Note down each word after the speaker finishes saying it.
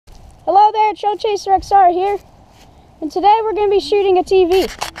Hello there, Trail Chaser XR here. And today we're going to be shooting a TV.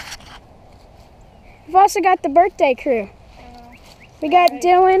 We've also got the birthday crew. We got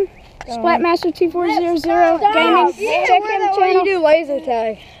Dylan, Splatmaster2400 Gaming. Check him the channel. You do laser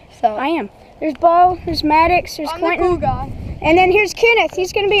tag. So I am. There's Bo, there's Maddox, there's Quentin. The cool guy. And then here's Kenneth.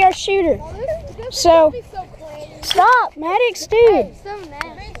 He's going to be our shooter. So, stop, Maddox, dude.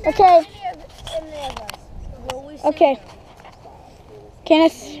 Okay. Okay.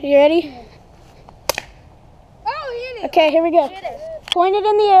 Kenneth, you ready? Okay, here we go. Point it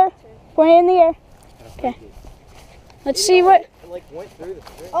in the air. Point it in the air. Okay. Let's see what.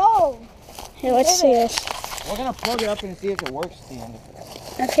 Oh. Here, let's see this. We're gonna plug it up and see if it works at the end.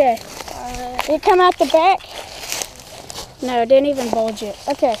 Okay. Did it come out the back? No, it didn't even bulge it.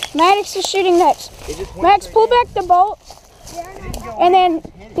 Okay. Maddox is shooting next. Max, pull back the bolt. And then,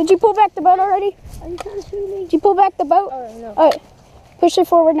 did you pull back the boat already? Did you pull back the boat? Oh, no. Oh, push it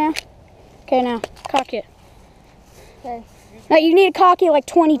forward now. Okay, now, cock it. Okay. Now, you need to cock it like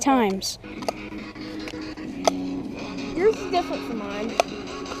 20 times. Yours is different from mine.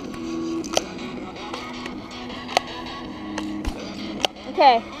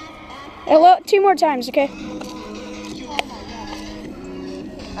 Okay. Hello, 2 more times, okay?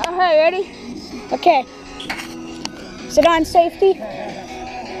 Okay, ready? Okay. Is it on safety?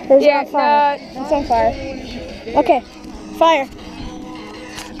 Or is it on fire? It's on fire. Okay, fire.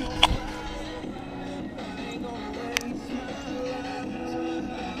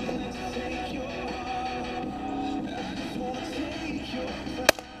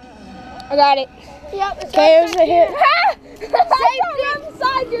 I got it. Yep. Okay, it was a hit.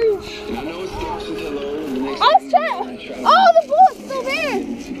 Beside you. I was trying. Oh, the bullet's still there.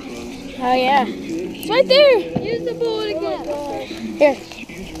 Oh, yeah. It's right there. Use the bullet again. Here.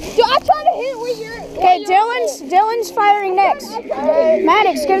 Dude, I tried to hit it where you're. Okay, Dylan's firing next.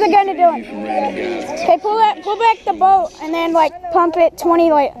 Maddox, give the gun to Dylan. Okay, pull back the boat and then like pump it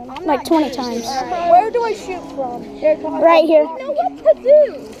 20 like 20 times. Where do I shoot from? Right here. I know what to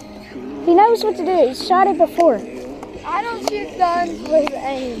do. He knows what to do. He's shot it before. I don't shoot guns with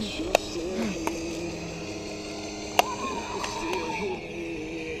aim.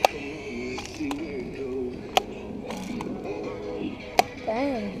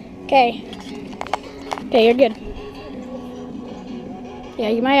 Dang. Okay. Okay, you're good. Yeah,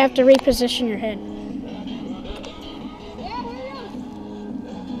 you might have to reposition your head.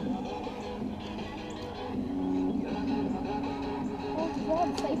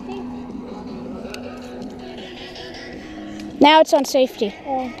 Now it's on safety.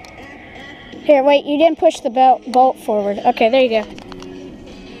 Oh. Here, wait, you didn't push the bolt forward. Okay, there you go.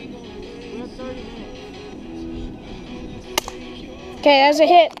 Okay, that was a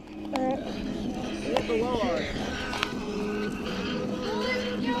hit.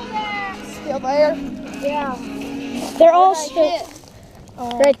 Still there? Yeah. They're all still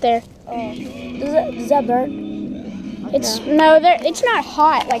right there. Does that burn? No, it's not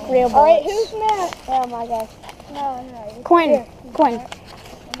hot like real bullets. Alright, who's next? Oh my gosh. No. Quentin.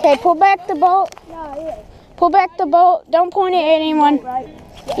 Okay, pull back the bolt. No, here. Pull back the bolt. Don't point it at anyone. Right.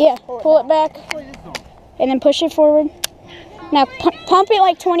 Yeah, pull it back. And then push it forward. Now pump it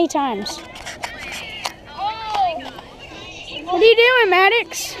like 20 times. What are you doing,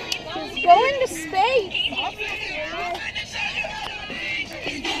 Maddox? Going to space.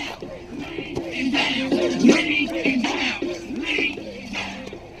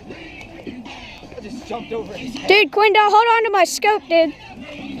 Jumped over his head. Dude, Quinn, don't hold on to my scope, dude.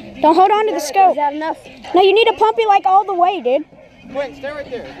 Don't hold on to the scope. Is that enough? No, you need to pump it like all the way, dude. Quinn, stay right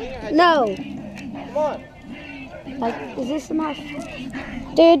there. Lean your head. No. Come on. Like, is this enough?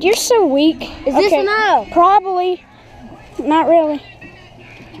 Dude, you're so weak. Is this enough? Probably. Not really.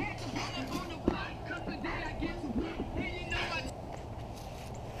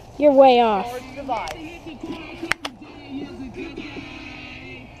 You're way off.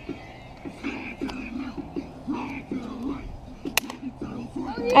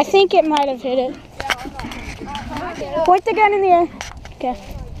 I think it might have hit it. Point the gun in the air. Okay.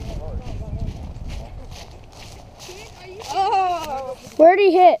 Oh. Where'd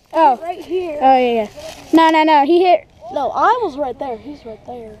he hit? Oh. Right here. Oh, yeah. No. He hit. No, I was right there. He's right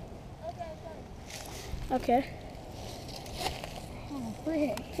there. Okay. Oh,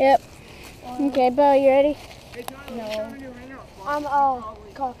 frick. Yep. Okay, Bo, you ready? No. I'm all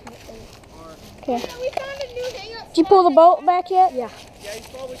cocking it. Okay. Did you pull the bolt back yet? Yeah. Yeah, he's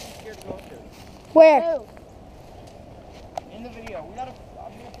probably too scared to go up there. Where? Oh. In the video, I'm gonna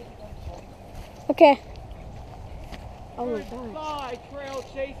put it on. Okay. Oh my gosh. Bye, Trail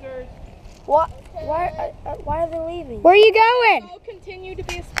Chasers. What? Why are they leaving? Where are you going? I'll continue to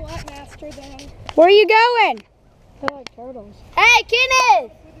be a splat master then. Where are you going? They're like turtles. Hey,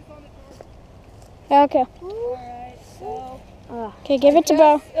 Kenneth! Okay. Alright, so Okay, give it to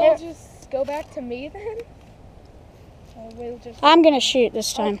Bo. it'll just go back to me then? Or we'll just I'm gonna shoot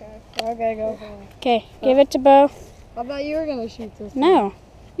this time. Okay, go for it. Okay, give it to Bo. I thought you were gonna shoot this. No,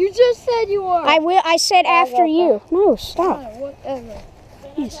 You just said you were. I will. I said after you. No, stop. Whatever.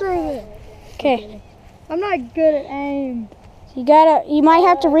 Yes. Screw it. Okay, I'm not good at aim. you gotta. You might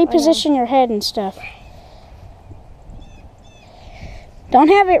have to reposition your head and stuff. Don't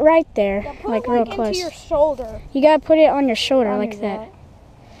have it right there, like real Into close. your shoulder. You gotta put it on your shoulder like that.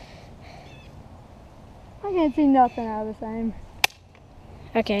 I can't see nothing out of this aim.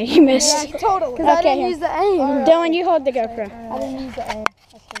 Okay, you missed. Totally. Okay, I didn't here. use the aim. Dylan, you hold the GoPro. I didn't use the aim.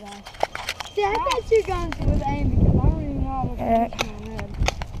 That's the wrong. See, I thought you guys with aim because I don't even know how to position my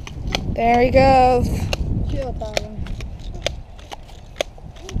head. There he goes. Chill, Tyler.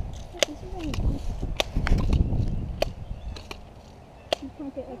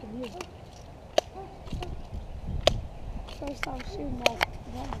 Pump it like a music. First time shooting off.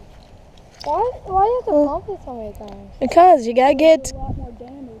 Why do you have to pump it so many times? Because you gotta get, A lot more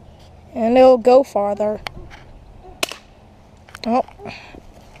damage. and it'll go farther. Oh.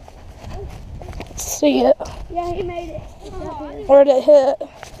 See it. Yeah, he made it. Where'd it hit?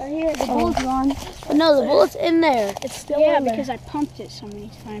 Right here, the bullet's gone. But no, the bullet's in there. It's still Yeah, in there. because I pumped it so many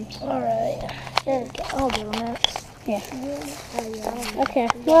times. Alright. There we go. I'll give him that. Okay,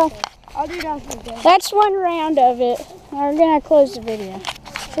 well, I'll do that for you. that's one round of it. We're gonna close the video.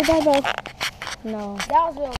 Say bye, Bo. No. That was real.